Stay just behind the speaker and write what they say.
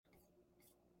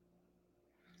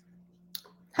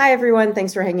Hi, everyone.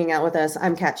 Thanks for hanging out with us.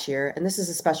 I'm Kat Shear, and this is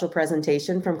a special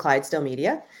presentation from Clydesdale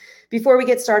Media. Before we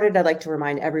get started, I'd like to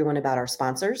remind everyone about our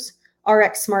sponsors.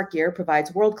 RX Smart Gear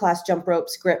provides world-class jump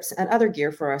ropes, grips, and other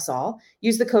gear for us all.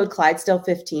 Use the code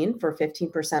Clydesdale15 for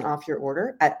 15% off your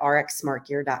order at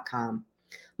rxsmartgear.com.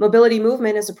 Mobility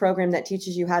Movement is a program that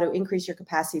teaches you how to increase your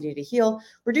capacity to heal,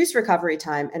 reduce recovery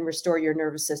time, and restore your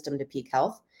nervous system to peak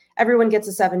health. Everyone gets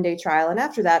a 7-day trial, and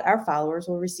after that, our followers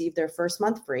will receive their first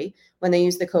month free when they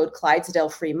use the code Clydesdale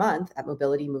Free Month at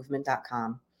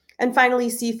mobilitymovement.com. And finally,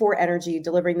 C4 Energy,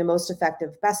 delivering the most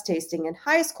effective, best tasting, and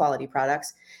highest quality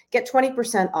products. Get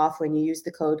 20% off when you use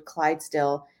the code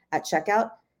Clydesdale at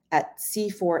checkout at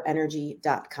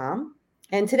c4energy.com.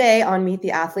 And today on Meet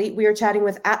the Athlete, we are chatting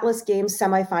with Atlas Games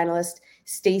semifinalist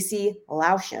Stacy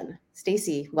Loushin.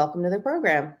 Stacy, welcome to the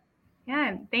program.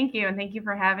 Yeah, thank you. And thank you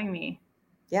for having me.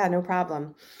 Yeah, no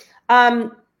problem.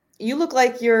 You look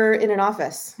like you're in an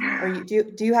office. Do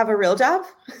you have a real job?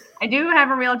 I do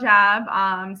have a real job.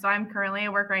 So I'm currently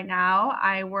at work right now.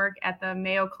 I work at the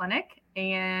Mayo Clinic,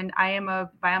 and I am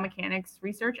a biomechanics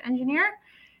research engineer,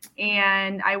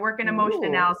 and I work in a motion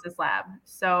analysis lab.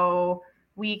 So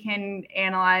we can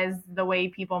analyze the way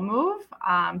people move.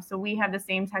 So we have the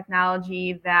same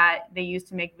technology that they use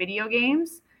to make video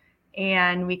games,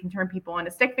 and we can turn people into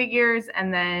stick figures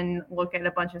and then look at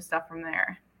a bunch of stuff from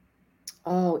there.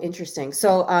 Oh, interesting.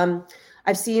 So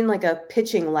I've seen like a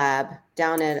pitching lab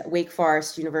down at Wake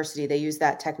Forest University. They use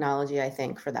that technology, I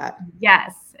think, for that.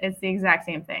 Yes, it's the exact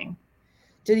same thing.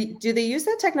 Do they use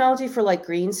that technology for like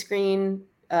green screen,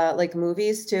 like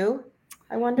movies too?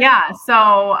 I wonder. Yeah.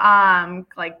 So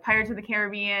like Pirates of the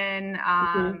Caribbean,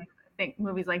 I think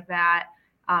movies like that,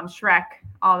 Shrek,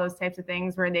 all those types of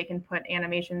things where they can put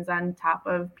animations on top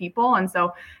of people. And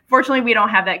so fortunately, we don't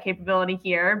have that capability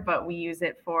here, but we use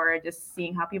it for just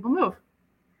seeing how people move.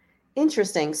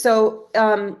 Interesting. So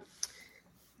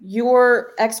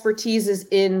your expertise is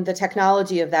in the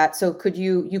technology of that. So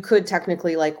you could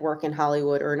technically like work in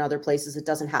Hollywood or in other places. It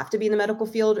doesn't have to be in the medical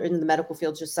field, or in the medical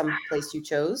field, just some place you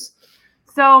chose.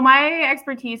 So my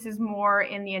expertise is more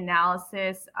in the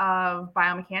analysis of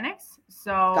biomechanics.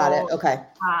 So Got it. Okay.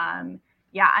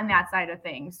 Yeah, on that side of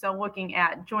things. So looking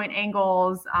at joint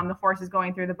angles, the forces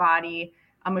going through the body.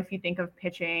 If you think of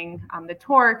pitching, the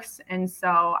torques. And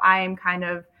so I'm kind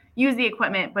of use the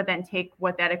equipment, but then take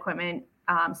what that equipment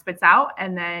spits out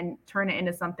and then turn it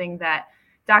into something that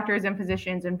doctors and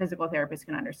physicians and physical therapists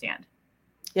can understand.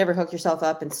 You ever hook yourself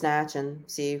up and snatch and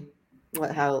see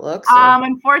how it looks?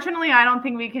 Unfortunately, I don't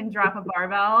think we can drop a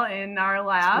barbell in our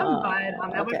lab,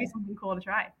 but that would be something cool to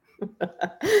try.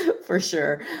 For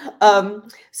sure.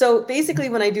 So basically,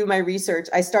 when I do my research,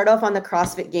 I start off on the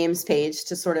CrossFit Games page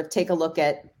to sort of take a look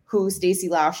at who Stacy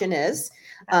Loushin is.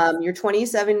 You're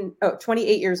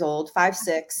 28 years old,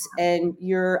 5'6", and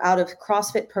you're out of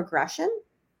CrossFit Progression?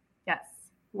 Yes.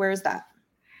 Where is that?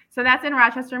 So that's in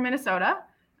Rochester, Minnesota.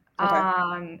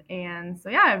 Okay. And so,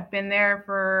 yeah, I've been there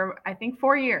for, I think,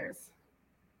 4 years.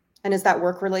 And is that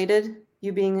work related,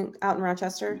 you being out in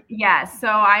Rochester? Yes. So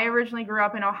I originally grew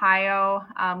up in Ohio,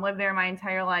 lived there my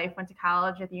entire life, went to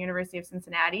college at the University of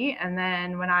Cincinnati. And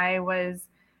then when I was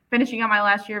finishing up my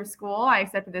last year of school, I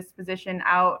accepted this position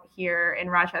out here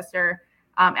in Rochester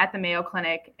at the Mayo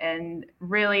Clinic. And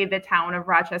really the town of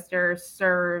Rochester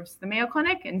serves the Mayo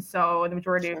Clinic. And so the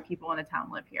majority of people in the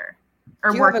town live here.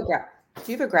 Do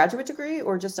you have a graduate degree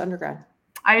or just undergrad?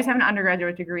 I just have an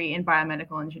undergraduate degree in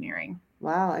biomedical engineering.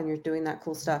 Wow. And you're doing that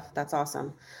cool stuff. That's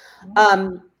awesome.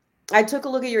 I took a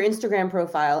look at your Instagram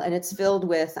profile, and it's filled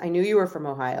with, I knew you were from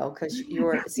Ohio because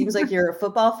it seems like you're a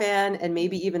football fan and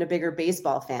maybe even a bigger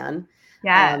baseball fan.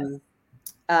 Yes.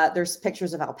 There's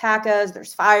pictures of alpacas,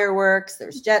 there's fireworks,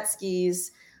 there's jet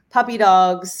skis, puppy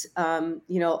dogs,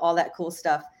 all that cool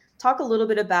stuff. Talk a little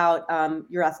bit about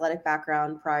your athletic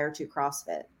background prior to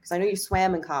CrossFit, because I know you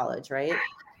swam in college, right?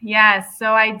 Yes.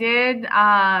 So I did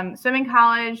swim in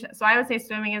college. So I would say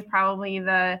swimming is probably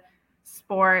the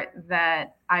sport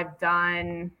that I've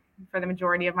done for the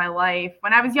majority of my life.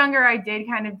 When I was younger, I did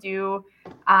kind of do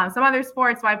some other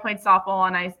sports. So I played softball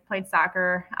and I played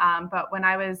soccer. But when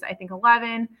I was, I think,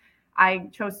 11, I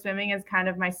chose swimming as kind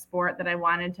of my sport that I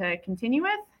wanted to continue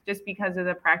with, just because of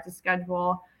the practice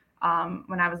schedule.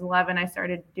 When I was 11, I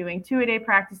started doing 2-a-day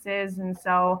practices. And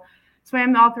so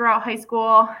swam all throughout high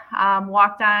school,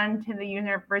 walked on to the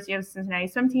University of Cincinnati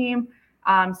swim team,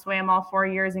 swam all 4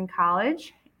 years in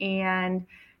college, and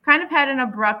kind of had an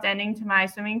abrupt ending to my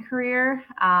swimming career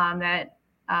that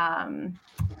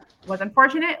was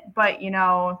unfortunate, but,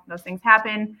 those things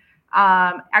happen.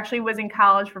 Actually was in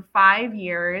college for 5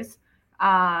 years,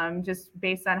 just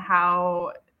based on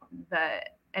how the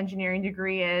engineering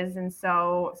degree is. And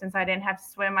so since I didn't have to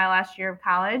swim my last year of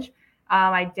college,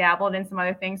 I dabbled in some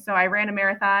other things. So I ran a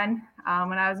marathon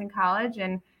when I was in college,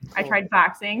 and I tried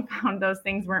boxing, found those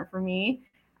things weren't for me.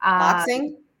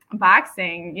 Boxing?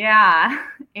 Boxing, yeah.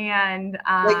 And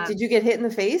Like, did you get hit in the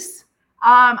face?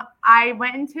 I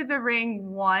went into the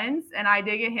ring once and I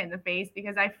did get hit in the face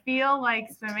because I feel like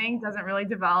swimming doesn't really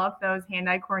develop those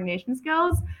hand-eye coordination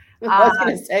skills. I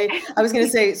was gonna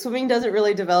say swimming doesn't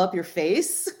really develop your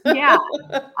face. Yeah.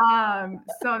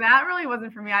 So that really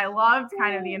wasn't for me. I loved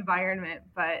kind of the environment,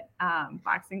 but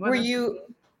boxing wasn't.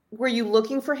 Were you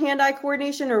looking for hand-eye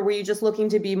coordination, or were you just looking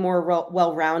to be more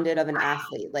well-rounded of an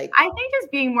athlete? Like, I think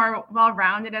just being more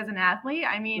well-rounded as an athlete.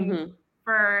 I mean,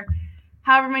 for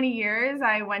however many years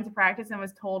I went to practice and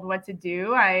was told what to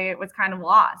do, I was kind of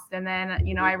lost. And then,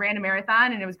 you know, I ran a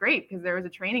marathon and it was great because there was a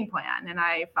training plan and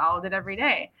I followed it every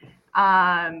day.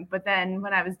 But then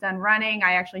when I was done running,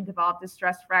 I actually developed a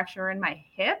stress fracture in my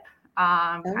hip,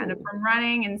 kind of from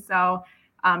running. And so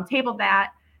tabled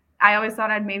that. I always thought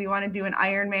I'd maybe want to do an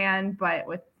Ironman, but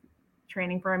with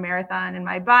training for a marathon and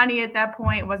my body at that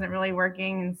point wasn't really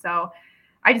working. And so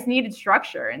I just needed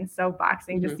structure. And so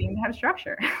boxing just seemed to have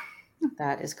structure.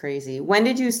 That is crazy. When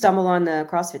did you stumble on the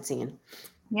CrossFit scene?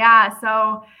 Yeah.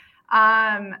 So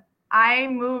I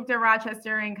moved to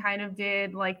Rochester and kind of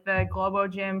did like the Globo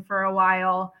gym for a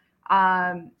while.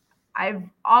 I've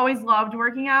always loved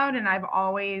working out and I've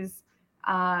always,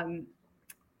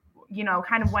 you know,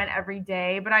 kind of went every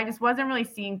day, but I just wasn't really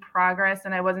seeing progress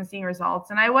and I wasn't seeing results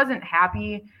and I wasn't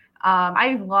happy.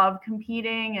 I love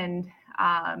competing and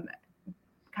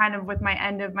kind of with my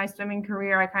end of my swimming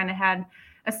career, I kind of had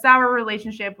a sour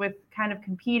relationship with kind of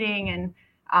competing and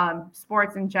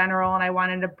sports in general, and I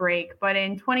wanted a break. But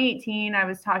in 2018, I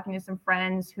was talking to some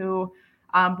friends who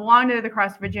belonged to the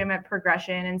CrossFit gym at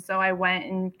Progression, and so I went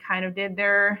and kind of did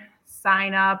their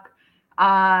sign up,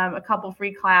 a couple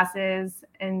free classes,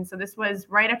 and so this was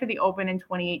right after the Open in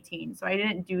 2018. So I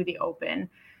didn't do the Open.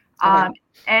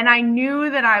 And I knew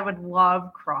that I would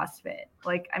love CrossFit.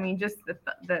 Like, I mean, just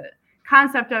the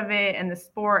concept of it and the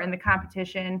sport and the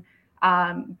competition.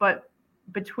 But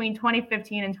between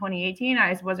 2015 and 2018,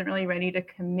 I just wasn't really ready to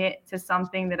commit to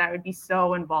something that I would be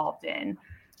so involved in.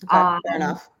 Fair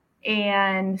enough.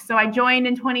 And so I joined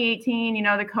in 2018. You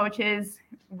know, the coaches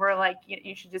were like,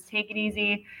 you should just take it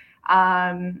easy.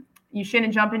 You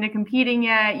shouldn't jump into competing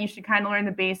yet. You should kind of learn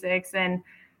the basics. And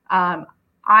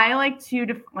I like to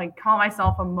call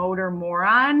myself a motor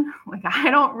moron. Like,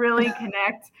 I don't really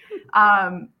connect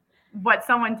what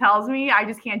someone tells me. I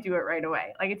just can't do it right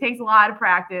away. Like, it takes a lot of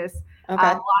practice, a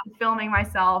lot of filming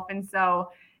myself. And so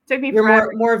it took me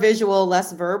forever. More visual,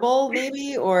 less verbal,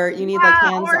 maybe, or you need like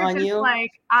hands on you.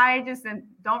 Like, I just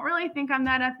don't really think I'm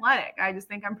that athletic. I just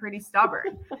think I'm pretty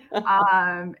stubborn.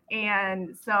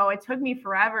 And so it took me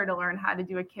forever to learn how to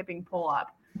do a kipping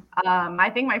pull-up. I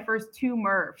think my first 2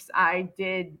 Murphs, I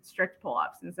did strict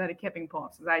pull-ups instead of kipping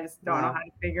pull-ups because I just don't know how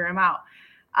to figure them out.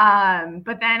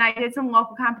 But then I did some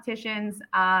local competitions,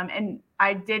 and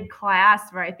I did class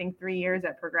for, I think, 3 years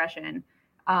at Progression.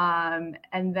 And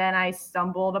then I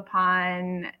stumbled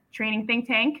upon Training Think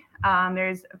Tank.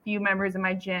 There's a few members of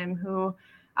my gym who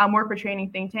work for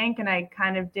Training Think Tank, and I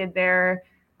kind of did their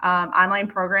online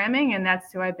programming, and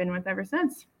that's who I've been with ever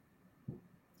since.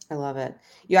 I love it.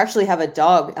 You actually have a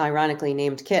dog, ironically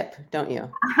named Kip, don't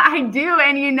you? I do.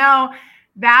 And, you know,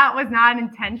 that was not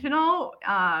intentional.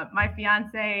 My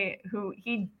fiance, who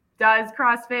he does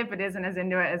CrossFit, but isn't as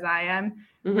into it as I am,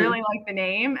 really liked the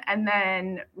name. And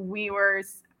then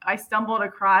I stumbled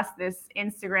across this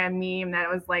Instagram meme that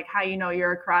was like, how you know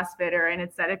you're a CrossFitter. And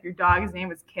it said, if your dog's name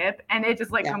was Kip, and it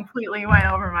just completely went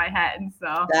over my head.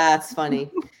 So that's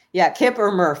funny. Yeah. Kip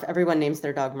or Murph. Everyone names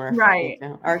their dog Murph. Right. You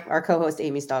know? Our co-host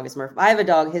Amy's dog is Murph. I have a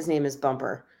dog. His name is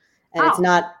Bumper. And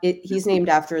he's named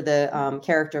after the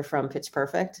character from Pitch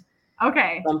Perfect.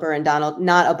 Okay. Bumper and Donald,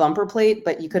 not a bumper plate,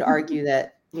 but you could argue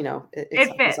that, you know,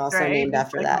 it's also named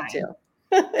after that too.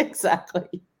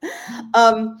 Exactly.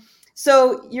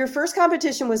 So your first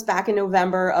competition was back in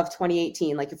November of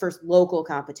 2018, like your first local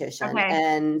competition. Okay.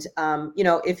 And, you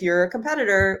know, if you're a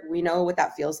competitor, we know what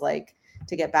that feels like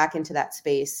to get back into that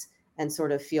space and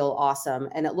sort of feel awesome.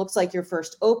 And it looks like your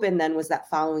first Open then was that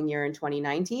following year in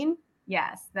 2019.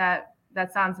 Yes, that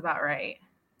sounds about right.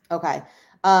 Okay.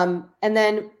 And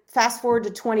then fast forward to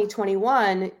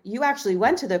 2021, you actually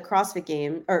went to the CrossFit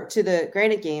game or to the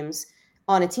Granite Games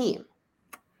on a team.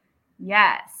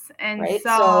 Yes. And right?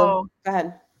 so go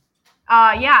ahead.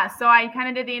 Yeah. So I kind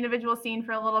of did the individual scene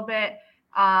for a little bit.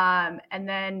 And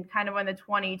then kind of when the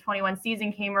 2021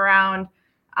 season came around,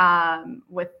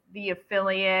 with the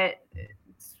affiliate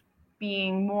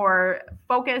being more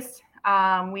focused.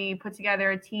 We put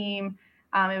together a team.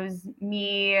 It was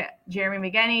me, Jeremy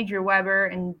McGinney, Drew Weber,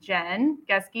 and Jen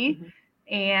Geske.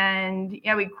 Mm-hmm. And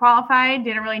yeah, we qualified.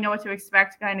 Didn't really know what to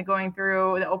expect kind of going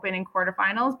through the open and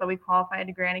quarterfinals, but we qualified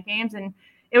to Granite Games, and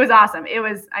it was awesome. It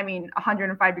was,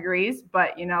 105 degrees,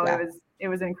 but it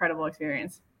was an incredible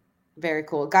experience. Very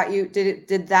cool. Got you.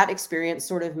 Did that experience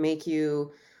sort of make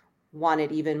you want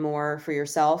it even more for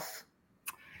yourself?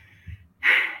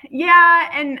 Yeah,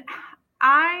 and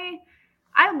I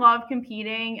love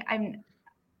competing.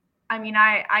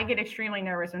 I get extremely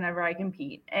nervous whenever I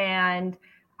compete. And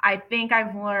I think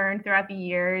I've learned throughout the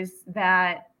years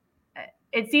that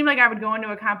it seemed like I would go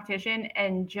into a competition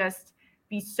and just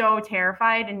be so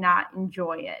terrified and not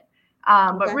enjoy it.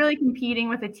 But really competing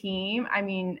with a team,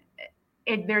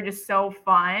 they're just so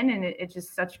fun, and it's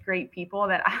just such great people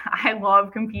that I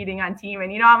love competing on team.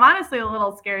 And, I'm honestly a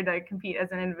little scared to compete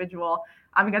as an individual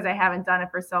because I haven't done it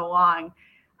for so long.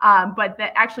 But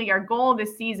actually our goal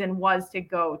this season was to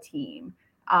go team.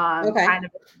 Kind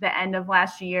of at the end of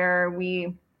last year,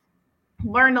 we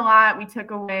learned a lot. We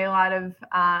took away a lot of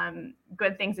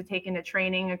good things to take into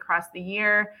training across the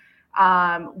year.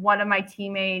 One of my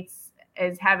teammates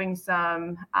is having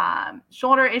some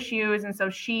shoulder issues, and so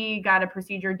she got a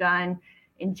procedure done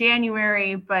in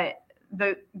January, but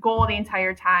the goal the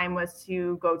entire time was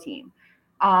to go team.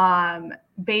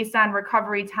 Based on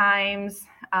recovery times,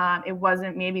 it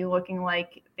wasn't maybe looking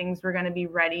like things were going to be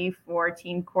ready for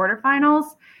team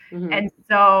quarterfinals. Mm-hmm. And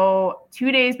so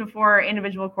 2 days before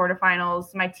individual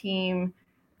quarterfinals, my team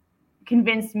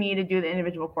convinced me to do the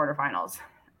individual quarterfinals.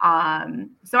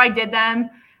 So I did them.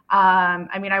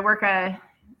 I work a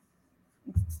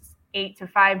 8 to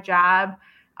 5 job.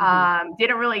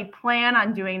 Didn't really plan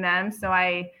on doing them. So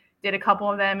I did a couple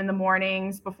of them in the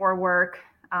mornings before work.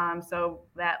 So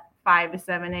that 5 to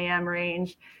 7 a.m.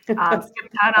 range. Skipped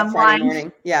out on lunch.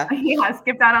 Morning. Yeah. Yeah,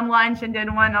 skipped out on lunch and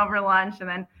did one over lunch, and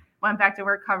then went back to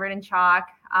work covered in chalk.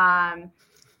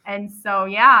 And so,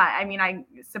 yeah, I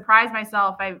surprised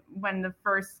myself. When the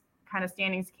first kind of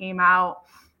standings came out,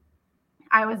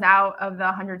 I was out of the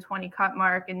 120 cut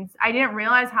mark, and I didn't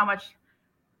realize how much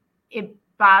it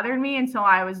bothered me until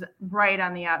I was right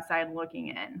on the outside looking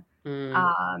in.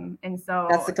 And so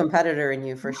that's the competitor in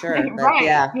you for sure. Right.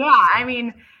 Yeah.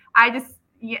 I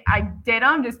did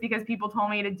them just because people told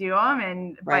me to do them,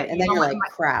 and right. And then you're like,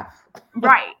 crap.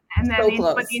 Right. And then,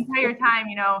 but the entire time,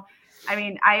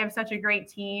 I have such a great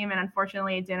team, and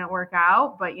unfortunately it didn't work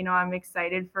out, but I'm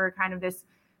excited for kind of this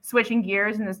switching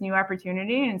gears and this new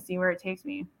opportunity and see where it takes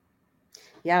me.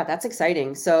 Yeah, that's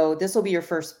exciting. So this will be your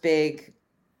first big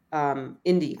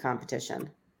indie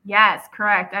competition. Yes,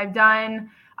 correct. I've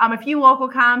done a few local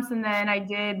comps, and then I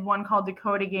did one called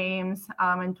Dakota Games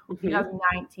in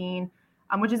 2019,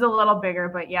 which is a little bigger.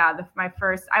 But yeah, my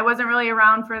first, I wasn't really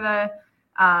around for the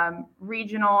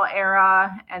regional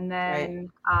era, and then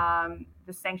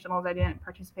the sanctionals I didn't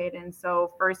participate in.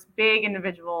 So first big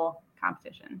individual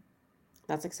competition.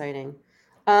 That's exciting.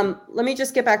 Let me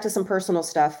just get back to some personal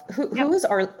stuff. Who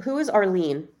is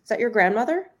Arlene? Is that your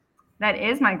grandmother? That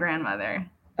is my grandmother.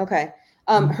 Okay.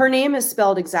 Her name is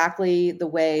spelled exactly the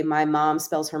way my mom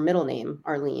spells her middle name,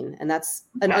 Arlene, and that's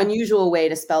an unusual way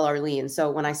to spell Arlene.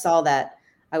 So when I saw that,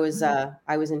 I was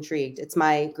intrigued. It's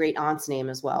my great aunt's name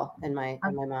as well, and my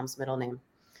mom's middle name.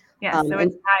 Yeah, so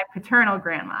it's my paternal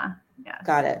grandma. Yes.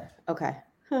 Got it. Okay.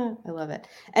 I love it.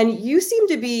 And you seem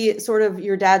to be sort of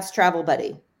your dad's travel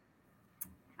buddy.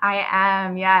 I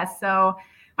am, yes. So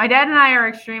my dad and I are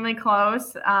extremely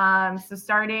close. So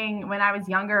starting when I was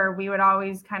younger, we would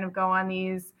always kind of go on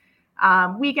these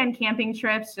weekend camping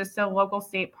trips just to local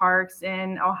state parks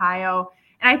in Ohio.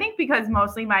 And I think because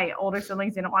mostly my older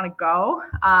siblings didn't want to go,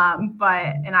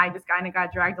 and I just kind of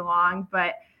got dragged along.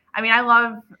 But I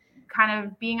love kind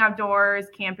of being outdoors,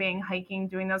 camping, hiking,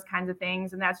 doing those kinds of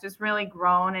things. And that's just really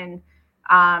grown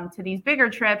and to these bigger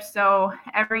trips. So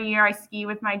every year I ski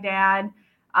with my dad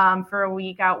for a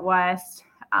week out west.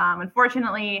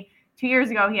 Unfortunately, 2 years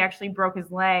ago, he actually broke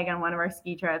his leg on one of our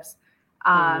ski trips.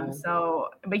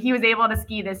 But he was able to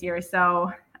ski this year. So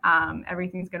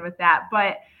everything's good with that.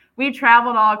 But we've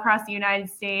traveled all across the United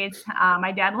States.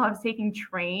 My dad loves taking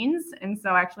trains. And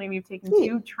so actually we've taken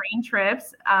 2 train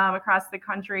trips across the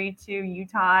country to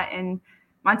Utah and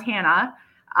Montana.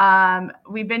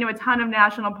 We've been to a ton of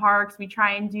national parks. We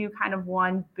try and do kind of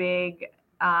one big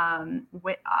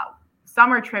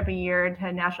summer trip a year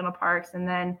to national parks, and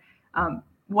then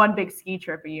one big ski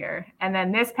trip a year. And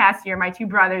then this past year, my 2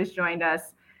 brothers joined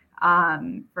us.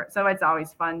 So it's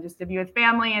always fun just to be with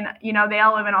family. And, they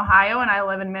all live in Ohio and I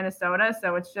live in Minnesota.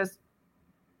 So it's just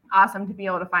awesome to be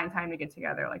able to find time to get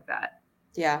together like that.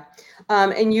 Yeah.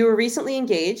 And you were recently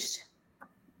engaged.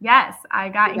 Yes, I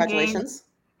got engaged. Congratulations.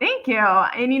 Thank you.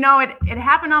 And it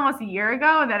happened almost a year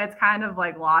ago that it's kind of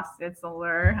like lost its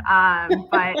allure.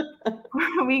 But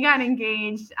we got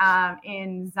engaged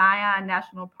in Zion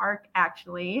National Park,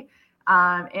 actually,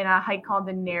 in a hike called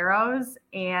the Narrows,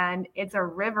 and it's a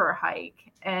river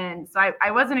hike. And so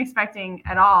I wasn't expecting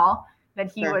at all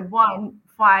that he would, one,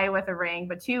 fly with a ring,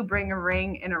 but two, bring a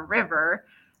ring in a river.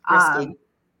 Risky.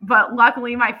 But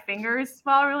luckily, my fingers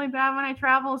swell really bad when I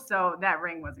travel, so that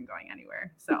ring wasn't going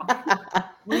anywhere. So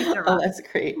we survived. Oh, that's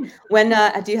great. When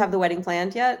do you have the wedding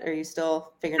planned yet? Or are you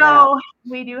still figuring that So out?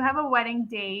 we do have a wedding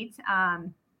date.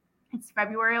 It's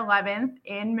February 11th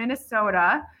in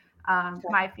Minnesota.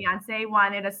 My fiance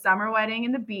wanted a summer wedding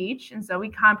in the beach, and so we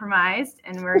compromised,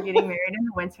 and we're getting married in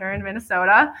the winter in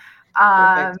Minnesota.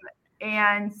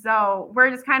 And so we're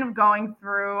just kind of going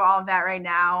through all of that right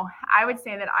now. I would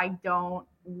say that I don't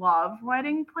love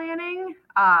wedding planning.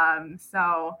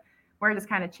 So we're just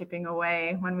kind of chipping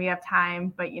away when we have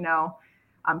time, but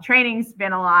training's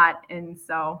been a lot. And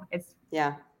so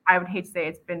I would hate to say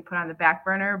it's been put on the back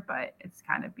burner, but it's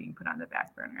kind of being put on the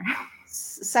back burner.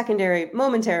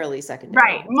 Momentarily secondary.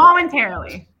 Right.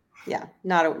 Momentarily. Yeah,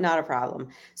 not a problem.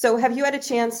 So have you had a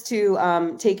chance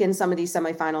to take in some of these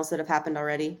semifinals that have happened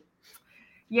already?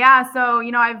 Yeah. So,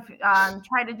 I've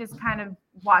tried to just kind of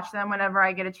watch them whenever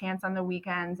I get a chance on the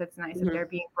weekends. It's nice that they're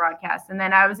being broadcast. And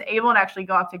then I was able to actually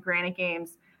go up to Granite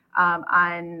Games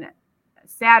on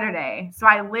Saturday. So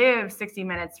I live 60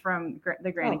 minutes from the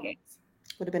Granite Games.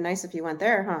 Would have been nice if you went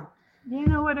there, huh?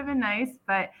 Would have been nice.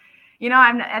 But,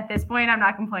 I'm at this point, I'm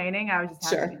not complaining. I was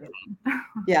just happy to get in.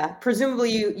 Yeah.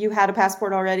 Presumably you had a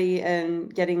passport already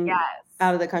and getting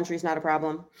out of the country is not a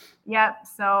problem. Yep.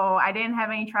 So I didn't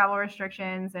have any travel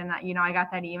restrictions, and I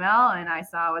got that email and I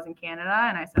saw I was in Canada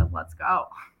and I said, let's go.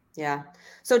 Yeah.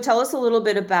 So tell us a little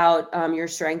bit about your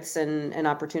strengths and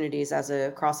opportunities as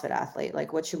a CrossFit athlete.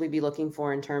 Like, what should we be looking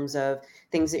for in terms of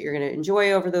things that you're going to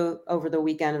enjoy over the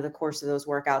weekend of the course of those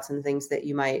workouts, and things that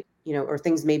you might, or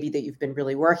things maybe that you've been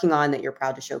really working on that you're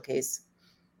proud to showcase?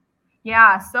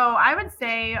 Yeah. So I would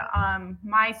say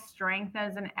my strength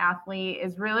as an athlete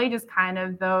is really just kind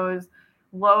of those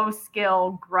low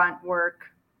skill grunt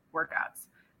workouts.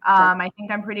 I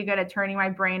think I'm pretty good at turning my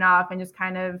brain off and just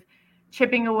kind of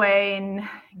chipping away and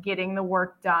getting the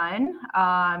work done.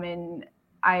 And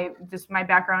my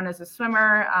background as a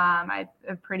swimmer, I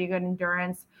have pretty good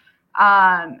endurance.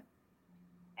 And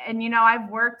I've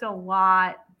worked a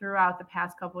lot throughout the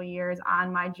past couple of years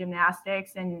on my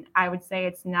gymnastics, and I would say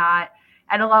it's not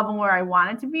at a level where I want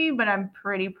it to be, but I'm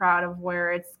pretty proud of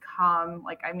where it's come.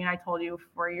 I told you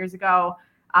 4 years ago,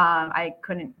 I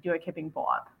couldn't do a kipping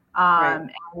pull-up.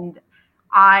 And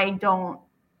I don't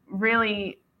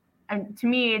really, and to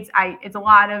me, it's a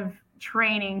lot of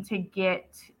training to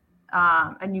get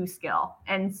a new skill.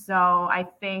 And so I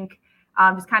think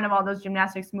just kind of all those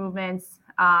gymnastics movements,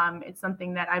 it's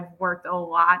something that I've worked a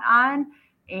lot on,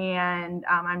 and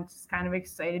I'm just kind of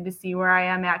excited to see where I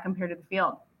am at compared to the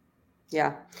field.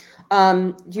 Yeah.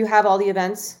 Do you have all the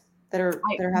events that are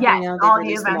happening now? All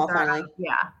the events are finally.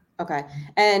 Yeah. Okay.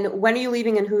 And when are you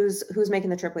leaving, and who's making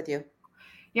the trip with you?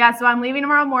 Yeah, so I'm leaving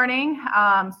tomorrow morning,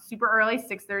 super early,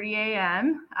 6:30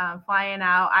 a.m., flying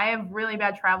out. I have really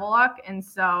bad travel luck, and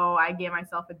so I gave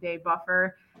myself a day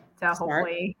buffer to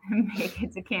hopefully make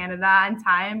it to Canada on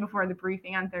time before the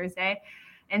briefing on Thursday.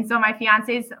 And so my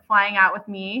fiance's flying out with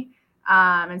me,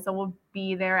 and so we'll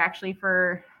be there actually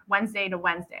for Wednesday to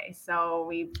Wednesday. So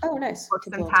we booked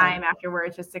some time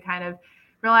afterwards just to kind of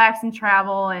relax and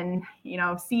travel and,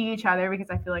 see each other, because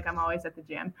I feel like I'm always at the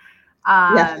gym.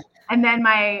 And then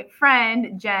my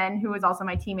friend, Jen, who was also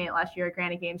my teammate last year at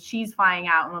Granite Games, she's flying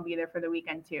out and will be there for the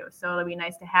weekend too. So it'll be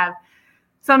nice to have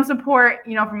some support,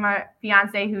 from my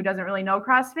fiance who doesn't really know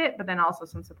CrossFit, but then also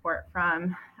some support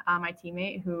from my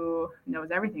teammate who knows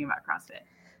everything about CrossFit.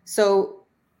 So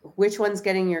which one's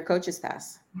getting your coach's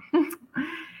pass?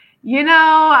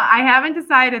 I haven't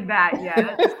decided that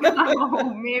yet.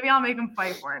 So maybe I'll make them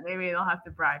fight for it. Maybe they'll have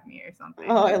to bribe me or something.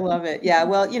 Oh, I love it. Yeah.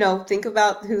 Well, think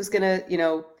about who's going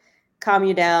to, calm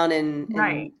you down and,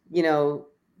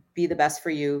 be the best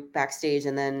for you backstage.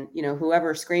 And then,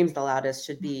 whoever screams the loudest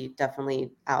should be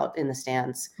definitely out in the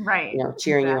stands,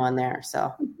 cheering you on there.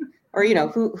 So, or,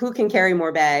 who can carry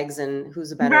more bags and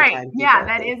who's a better timekeeper. Yeah,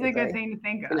 that is a good thing to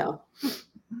think of.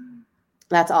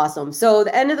 That's awesome. So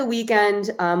the end of the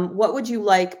weekend, what would you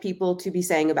like people to be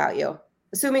saying about you?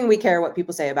 Assuming we care what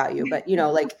people say about you, but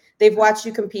like they've watched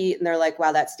you compete and they're like,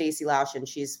 wow, that's Stacy Loushin.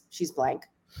 She's blank.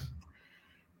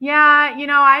 Yeah.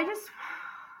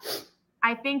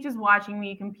 I think just watching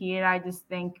me compete, I just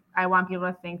think I want people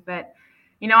to think that,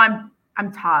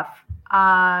 I'm tough.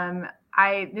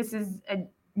 This is a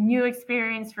new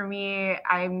experience for me.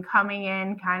 I'm coming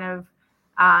in kind of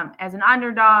as an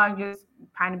underdog, just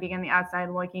kind of being on the outside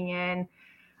looking in.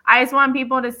 I just want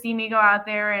people to see me go out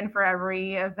there and for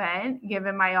every event, give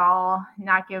it my all,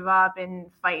 not give up, and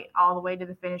fight all the way to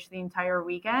the finish the entire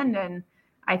weekend. And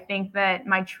I think that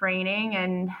my training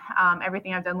and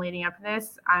everything I've done leading up to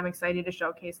this, I'm excited to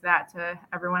showcase that to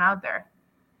everyone out there.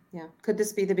 Yeah. Could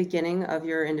this be the beginning of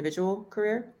your individual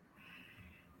career?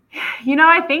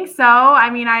 I think so. I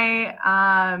mean,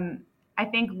 I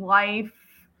think life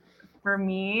for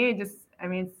me, it's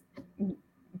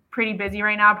pretty busy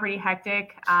right now, pretty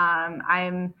hectic.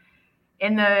 I'm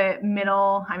in the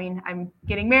middle. I'm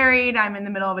getting married. I'm in the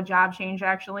middle of a job change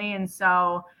actually. And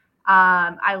so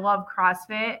I love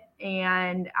CrossFit,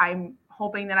 and I'm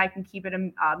hoping that I can keep it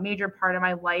a major part of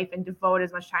my life and devote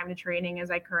as much time to training as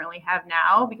I currently have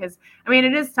now, because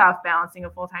it is tough balancing a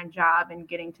full-time job and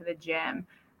getting to the gym.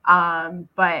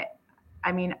 But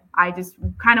I just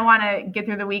kind of want to get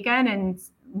through the weekend and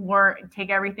take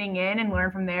everything in and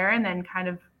learn from there, and then kind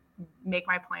of make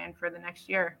my plan for the next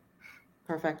year.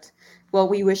 Perfect. Well,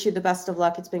 we wish you the best of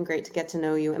luck. It's been great to get to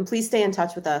know you, and please stay in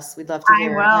touch with us. We'd love to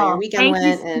hear how your weekend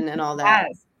went and all that.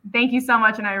 Yes. Thank you so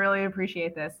much. And I really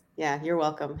appreciate this. Yeah, you're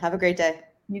welcome. Have a great day.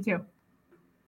 You too.